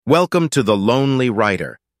Welcome to The Lonely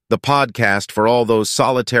Writer, the podcast for all those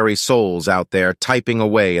solitary souls out there typing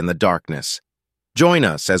away in the darkness. Join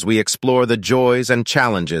us as we explore the joys and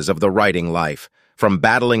challenges of the writing life, from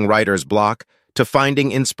battling writer's block to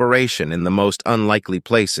finding inspiration in the most unlikely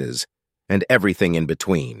places, and everything in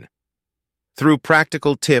between. Through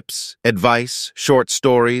practical tips, advice, short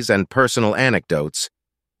stories, and personal anecdotes,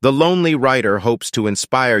 The Lonely Writer hopes to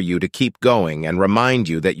inspire you to keep going and remind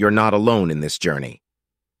you that you're not alone in this journey.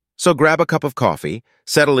 So grab a cup of coffee,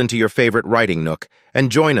 settle into your favorite writing nook,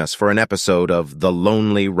 and join us for an episode of The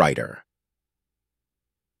Lonely Writer.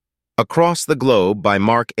 Across the Globe by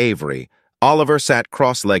Mark Avery, Oliver sat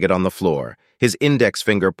cross-legged on the floor, his index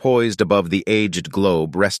finger poised above the aged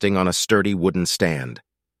globe resting on a sturdy wooden stand.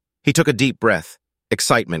 He took a deep breath,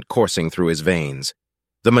 excitement coursing through his veins.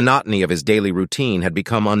 The monotony of his daily routine had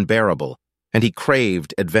become unbearable, and he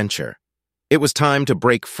craved adventure. It was time to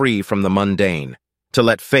break free from the mundane, to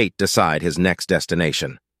let fate decide his next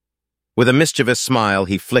destination. With a mischievous smile,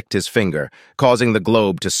 he flicked his finger, causing the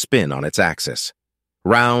globe to spin on its axis.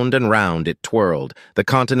 Round and round it twirled, the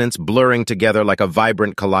continents blurring together like a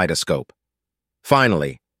vibrant kaleidoscope.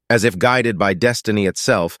 Finally, as if guided by destiny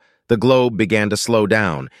itself, the globe began to slow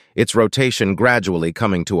down, its rotation gradually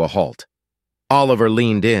coming to a halt. Oliver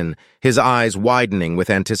leaned in, his eyes widening with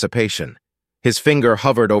anticipation. His finger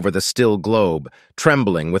hovered over the still globe,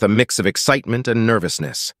 trembling with a mix of excitement and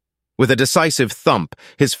nervousness. With a decisive thump,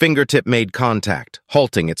 his fingertip made contact,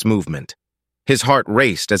 halting its movement. His heart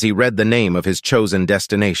raced as he read the name of his chosen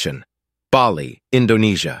destination: Bali,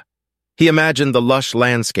 Indonesia. He imagined the lush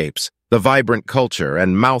landscapes, the vibrant culture,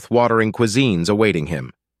 and mouth-watering cuisines awaiting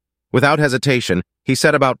him. Without hesitation, he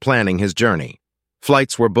set about planning his journey.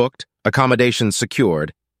 Flights were booked, accommodations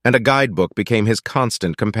secured, and a guidebook became his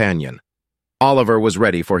constant companion. Oliver was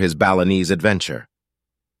ready for his Balinese adventure.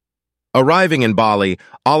 Arriving in Bali,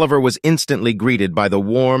 Oliver was instantly greeted by the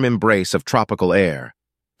warm embrace of tropical air.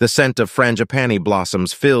 The scent of frangipani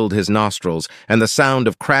blossoms filled his nostrils, and the sound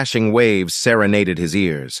of crashing waves serenaded his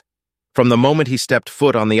ears. From the moment he stepped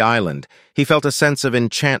foot on the island, he felt a sense of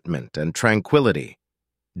enchantment and tranquility.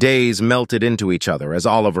 Days melted into each other as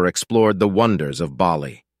Oliver explored the wonders of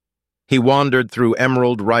Bali. He wandered through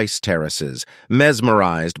emerald rice terraces,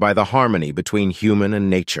 mesmerized by the harmony between human and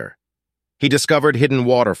nature. He discovered hidden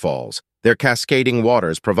waterfalls, their cascading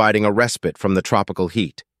waters providing a respite from the tropical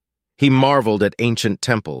heat. He marveled at ancient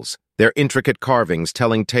temples, their intricate carvings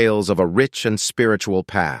telling tales of a rich and spiritual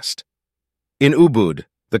past. In Ubud,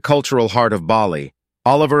 the cultural heart of Bali,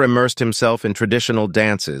 Oliver immersed himself in traditional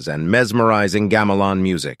dances and mesmerizing gamelan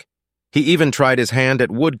music. He even tried his hand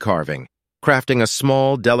at wood carving, crafting a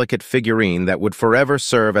small, delicate figurine that would forever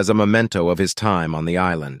serve as a memento of his time on the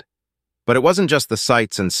island. But it wasn't just the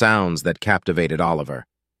sights and sounds that captivated Oliver.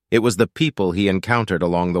 It was the people he encountered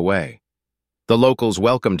along the way. The locals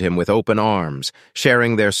welcomed him with open arms,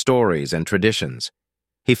 sharing their stories and traditions.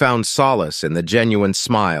 He found solace in the genuine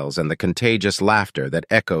smiles and the contagious laughter that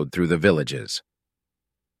echoed through the villages.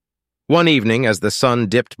 One evening, as the sun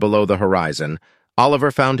dipped below the horizon, Oliver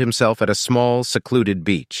found himself at a small, secluded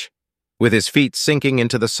beach. With his feet sinking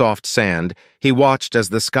into the soft sand, he watched as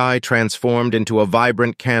the sky transformed into a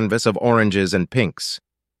vibrant canvas of oranges and pinks.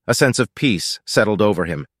 A sense of peace settled over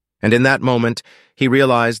him, and in that moment, he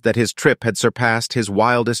realized that his trip had surpassed his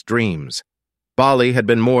wildest dreams. Bali had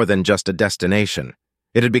been more than just a destination.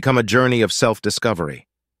 It had become a journey of self-discovery.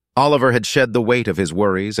 Oliver had shed the weight of his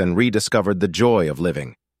worries and rediscovered the joy of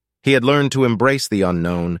living. He had learned to embrace the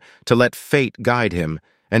unknown, to let fate guide him,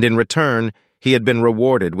 and in return, he had been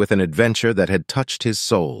rewarded with an adventure that had touched his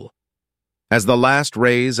soul. As the last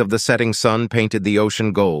rays of the setting sun painted the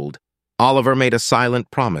ocean gold, Oliver made a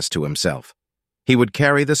silent promise to himself. He would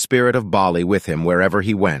carry the spirit of Bali with him wherever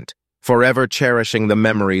he went, forever cherishing the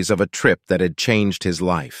memories of a trip that had changed his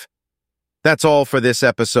life. That's all for this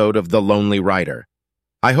episode of The Lonely Writer.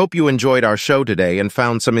 I hope you enjoyed our show today and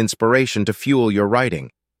found some inspiration to fuel your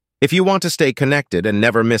writing. If you want to stay connected and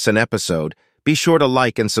never miss an episode, be sure to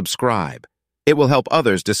like and subscribe. It will help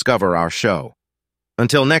others discover our show.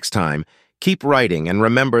 Until next time, keep writing and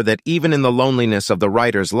remember that even in the loneliness of the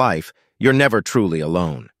writer's life, you're never truly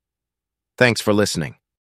alone. Thanks for listening.